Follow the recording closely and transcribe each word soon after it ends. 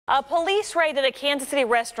A police raid at a Kansas City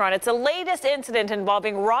restaurant. It's the latest incident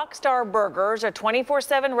involving Rockstar Burgers, a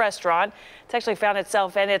 24/7 restaurant. It's actually found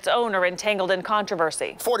itself and its owner entangled in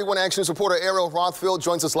controversy. 41 Actions reporter Ariel Rothfield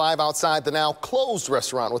joins us live outside the now closed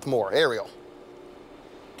restaurant with more. Ariel.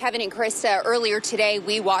 Kevin and Krista, earlier today,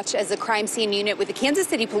 we watched as the crime scene unit with the Kansas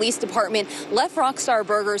City Police Department left Rockstar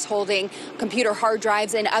Burgers holding computer hard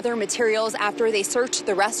drives and other materials after they searched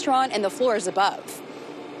the restaurant and the floors above.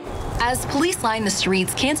 As police lined the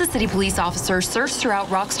streets, Kansas City police officers searched throughout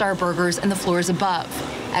Rockstar Burgers and the floors above,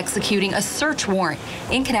 executing a search warrant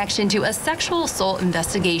in connection to a sexual assault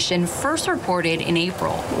investigation first reported in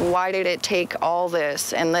April. Why did it take all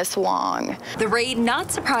this and this long? The raid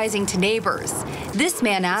not surprising to neighbors. This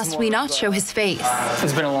man asked we not show his face.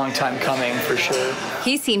 It's been a long time coming, for sure.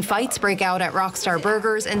 He's seen fights break out at Rockstar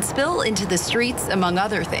Burgers and spill into the streets, among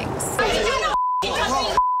other things.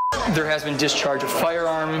 There has been discharge of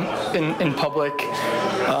firearm in public.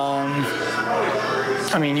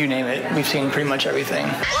 I mean, you name it. We've seen pretty much everything.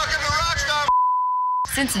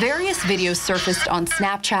 Since various videos surfaced on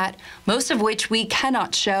Snapchat, most of which we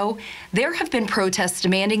cannot show, there have been protests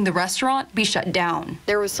demanding the restaurant be shut down.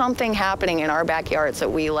 There was something happening in our backyards that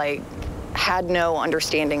we had no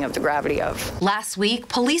understanding of the gravity of. Last week,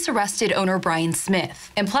 police arrested owner Brian Smith,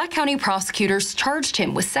 and Platte County prosecutors charged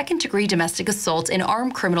him with second-degree domestic assault and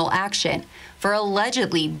armed criminal action for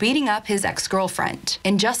allegedly beating up his ex-girlfriend.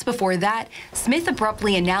 And just before that, Smith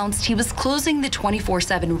abruptly announced he was closing the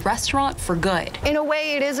 24/7 restaurant for good. In a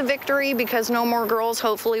way, it is a victory because no more girls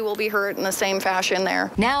hopefully will be hurt in the same fashion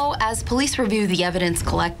there. Now, as police review the evidence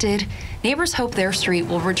collected, neighbors hope their street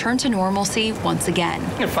will return to normalcy once again.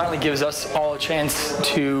 It finally gives us all a chance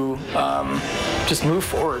to just move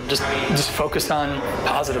forward, just focus on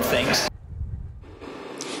positive things.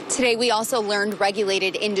 Today, we also learned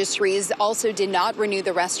regulated industries also did not renew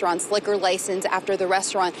the restaurant's liquor license after the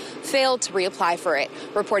restaurant failed to reapply for it.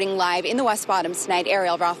 Reporting live in the West Bottoms tonight,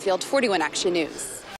 Ariel Rothfield, 41 Action News.